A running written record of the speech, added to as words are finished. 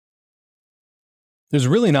There's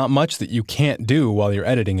really not much that you can't do while you're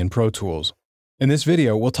editing in Pro Tools. In this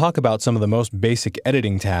video, we'll talk about some of the most basic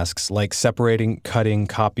editing tasks like separating, cutting,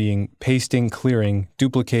 copying, pasting, clearing,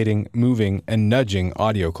 duplicating, moving, and nudging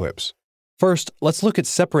audio clips. First, let's look at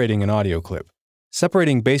separating an audio clip.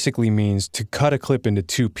 Separating basically means to cut a clip into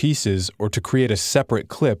two pieces or to create a separate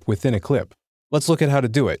clip within a clip. Let's look at how to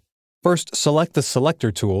do it. First, select the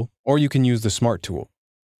Selector tool, or you can use the Smart tool.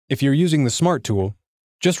 If you're using the Smart tool,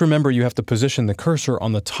 just remember you have to position the cursor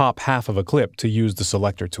on the top half of a clip to use the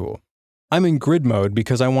Selector tool. I'm in grid mode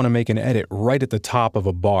because I want to make an edit right at the top of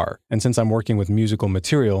a bar, and since I'm working with musical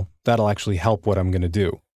material, that'll actually help what I'm going to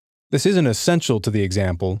do. This isn't essential to the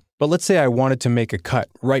example, but let's say I wanted to make a cut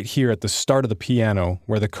right here at the start of the piano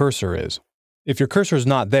where the cursor is. If your cursor is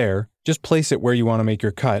not there, just place it where you want to make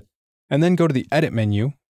your cut, and then go to the Edit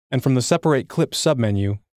menu, and from the Separate Clip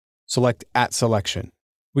submenu, select At Selection.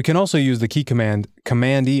 We can also use the key command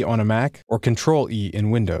Command-E on a Mac or Control-E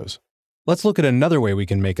in Windows. Let's look at another way we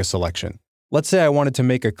can make a selection. Let's say I wanted to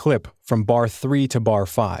make a clip from bar 3 to bar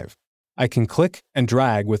 5. I can click and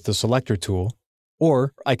drag with the Selector tool,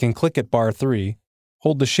 or I can click at bar 3,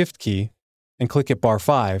 hold the Shift key, and click at bar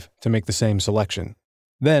 5 to make the same selection.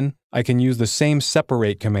 Then I can use the same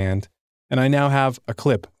Separate command, and I now have a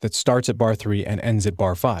clip that starts at bar 3 and ends at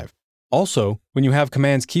bar 5. Also, when you have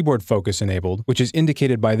Command's keyboard focus enabled, which is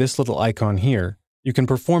indicated by this little icon here, you can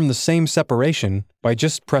perform the same separation by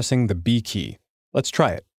just pressing the B key. Let's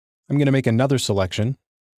try it. I'm going to make another selection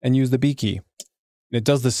and use the B key. It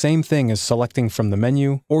does the same thing as selecting from the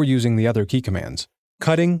menu or using the other key commands.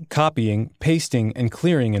 Cutting, copying, pasting, and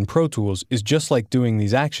clearing in Pro Tools is just like doing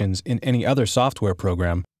these actions in any other software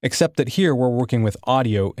program, except that here we're working with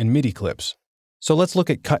audio and MIDI clips. So let's look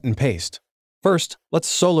at cut and paste. First, let's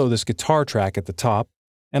solo this guitar track at the top,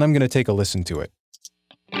 and I'm going to take a listen to it.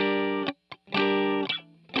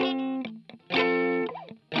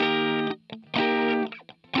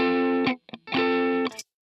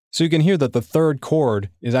 So you can hear that the third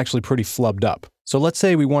chord is actually pretty flubbed up. So let's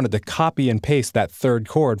say we wanted to copy and paste that third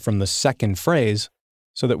chord from the second phrase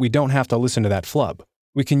so that we don't have to listen to that flub.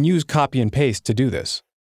 We can use copy and paste to do this.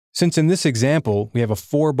 Since in this example we have a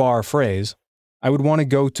 4-bar phrase, I would want to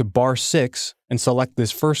go to bar 6 and select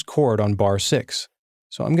this first chord on bar 6.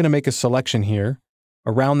 So I'm going to make a selection here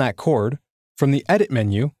around that chord. From the Edit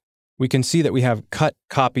menu, we can see that we have cut,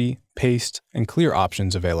 copy, paste, and clear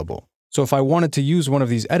options available. So if I wanted to use one of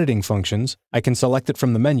these editing functions, I can select it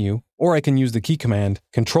from the menu, or I can use the key command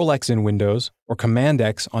Control-X in Windows or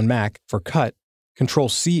Command-X on Mac for cut,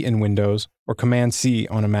 Control-C in Windows or Command-C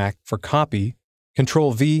on a Mac for copy,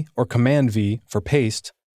 Control-V or Command-V for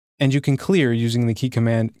paste, and you can clear using the key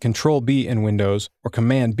command Control-B in Windows or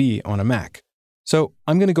Command-B on a Mac. So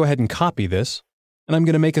I'm going to go ahead and copy this, and I'm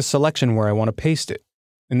going to make a selection where I want to paste it,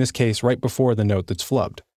 in this case right before the note that's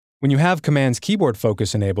flubbed. When you have Command's keyboard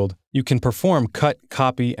focus enabled, you can perform cut,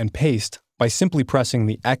 copy, and paste by simply pressing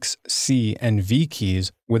the X, C, and V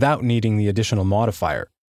keys without needing the additional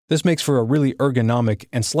modifier. This makes for a really ergonomic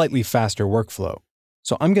and slightly faster workflow.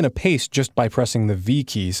 So I'm going to paste just by pressing the V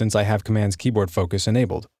key since I have Command's keyboard focus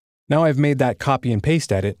enabled. Now I've made that copy and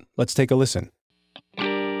paste edit, let's take a listen.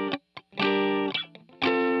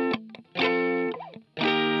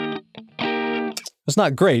 It's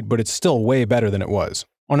not great, but it's still way better than it was.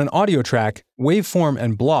 On an audio track, waveform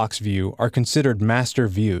and blocks view are considered master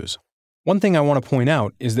views. One thing I want to point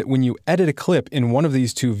out is that when you edit a clip in one of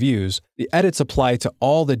these two views, the edits apply to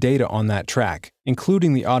all the data on that track,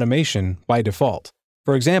 including the automation by default.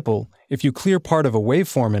 For example, if you clear part of a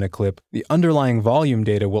waveform in a clip, the underlying volume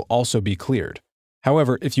data will also be cleared.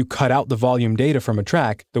 However, if you cut out the volume data from a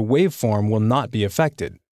track, the waveform will not be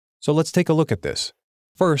affected. So let's take a look at this.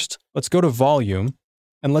 First, let's go to Volume,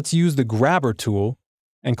 and let's use the Grabber tool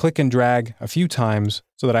and click and drag a few times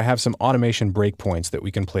so that I have some automation breakpoints that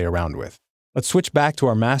we can play around with. Let's switch back to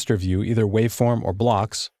our master view, either waveform or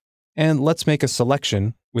blocks, and let's make a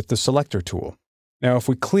selection with the Selector tool. Now if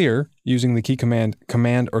we clear using the key command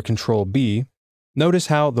Command or Control-B, notice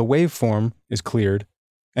how the waveform is cleared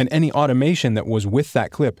and any automation that was with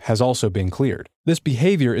that clip has also been cleared. This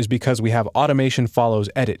behavior is because we have Automation Follows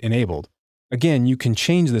Edit enabled. Again, you can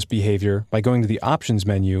change this behavior by going to the Options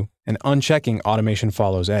menu and unchecking Automation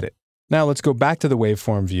Follows Edit. Now let's go back to the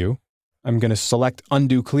waveform view. I'm going to select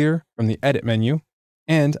Undo Clear from the Edit menu,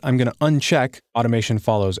 and I'm going to uncheck Automation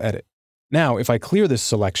Follows Edit. Now if I clear this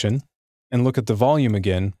selection and look at the volume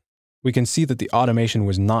again, we can see that the automation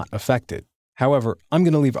was not affected. However, I'm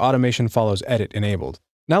going to leave Automation Follows Edit enabled.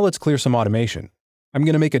 Now let's clear some automation. I'm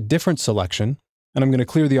going to make a different selection, and I'm going to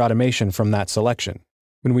clear the automation from that selection.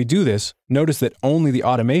 When we do this, notice that only the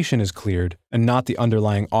automation is cleared and not the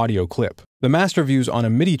underlying audio clip. The master views on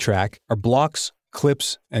a MIDI track are blocks,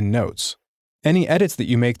 clips, and notes. Any edits that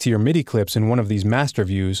you make to your MIDI clips in one of these master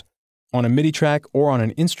views, on a MIDI track or on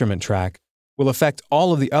an instrument track, will affect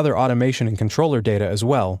all of the other automation and controller data as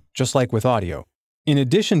well, just like with audio. In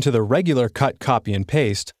addition to the regular cut, copy, and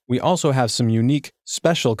paste, we also have some unique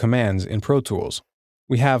special commands in Pro Tools.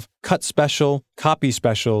 We have cut special, copy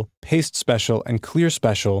special, paste special, and clear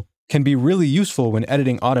special can be really useful when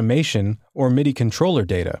editing automation or MIDI controller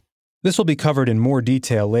data. This will be covered in more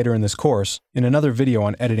detail later in this course in another video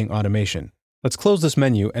on editing automation. Let's close this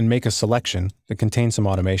menu and make a selection that contains some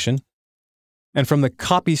automation. And from the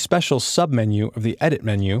Copy Special submenu of the Edit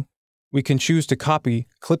menu, we can choose to copy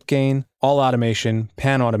clip gain, all automation,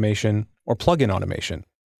 pan automation, or plugin automation.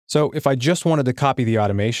 So if I just wanted to copy the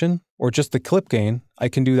automation, or just the clip gain, I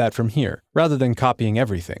can do that from here, rather than copying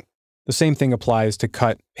everything. The same thing applies to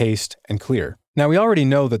cut, paste, and clear. Now we already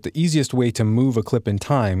know that the easiest way to move a clip in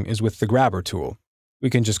time is with the grabber tool. We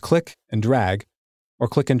can just click and drag, or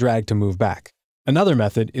click and drag to move back. Another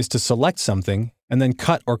method is to select something, and then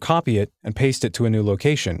cut or copy it and paste it to a new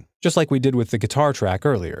location, just like we did with the guitar track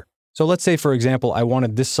earlier. So let's say, for example, I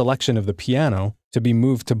wanted this selection of the piano to be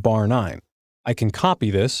moved to bar 9. I can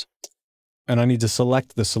copy this, and I need to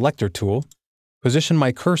select the selector tool, position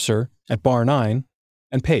my cursor at bar 9,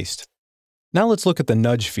 and paste. Now let's look at the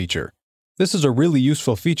nudge feature. This is a really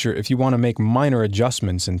useful feature if you want to make minor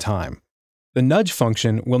adjustments in time. The nudge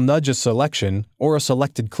function will nudge a selection or a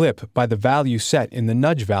selected clip by the value set in the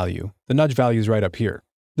nudge value. The nudge value is right up here.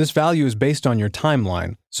 This value is based on your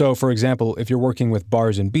timeline. So, for example, if you're working with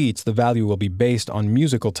bars and beats, the value will be based on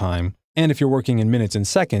musical time, and if you're working in minutes and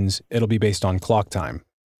seconds, it'll be based on clock time.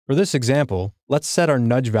 For this example, let's set our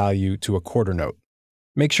nudge value to a quarter note.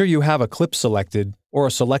 Make sure you have a clip selected or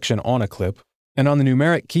a selection on a clip, and on the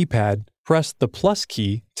numeric keypad, press the plus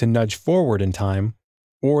key to nudge forward in time,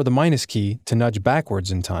 or the minus key to nudge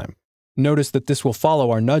backwards in time. Notice that this will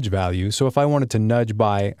follow our nudge value, so if I wanted to nudge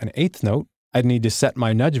by an eighth note, I'd need to set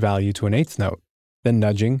my nudge value to an eighth note. Then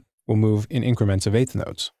nudging will move in increments of eighth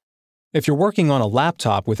notes. If you're working on a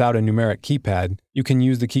laptop without a numeric keypad, you can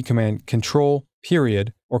use the key command Control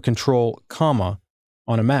period or Control comma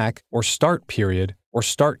on a Mac, or Start period or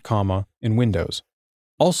Start comma in Windows.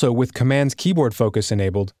 Also, with Command's keyboard focus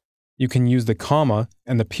enabled, you can use the comma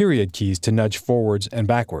and the period keys to nudge forwards and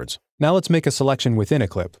backwards. Now let's make a selection within a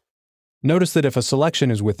clip. Notice that if a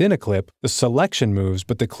selection is within a clip, the selection moves,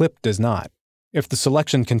 but the clip does not. If the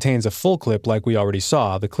selection contains a full clip like we already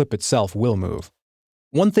saw, the clip itself will move.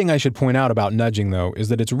 One thing I should point out about nudging, though, is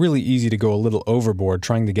that it's really easy to go a little overboard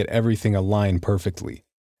trying to get everything aligned perfectly.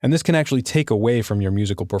 And this can actually take away from your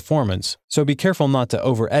musical performance, so be careful not to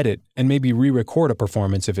over-edit and maybe re-record a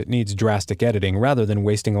performance if it needs drastic editing rather than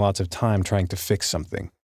wasting lots of time trying to fix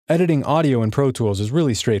something. Editing audio in Pro Tools is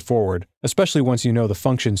really straightforward, especially once you know the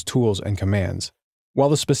functions, tools, and commands. While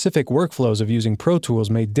the specific workflows of using Pro Tools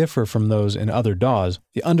may differ from those in other DAWs,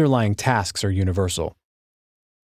 the underlying tasks are universal.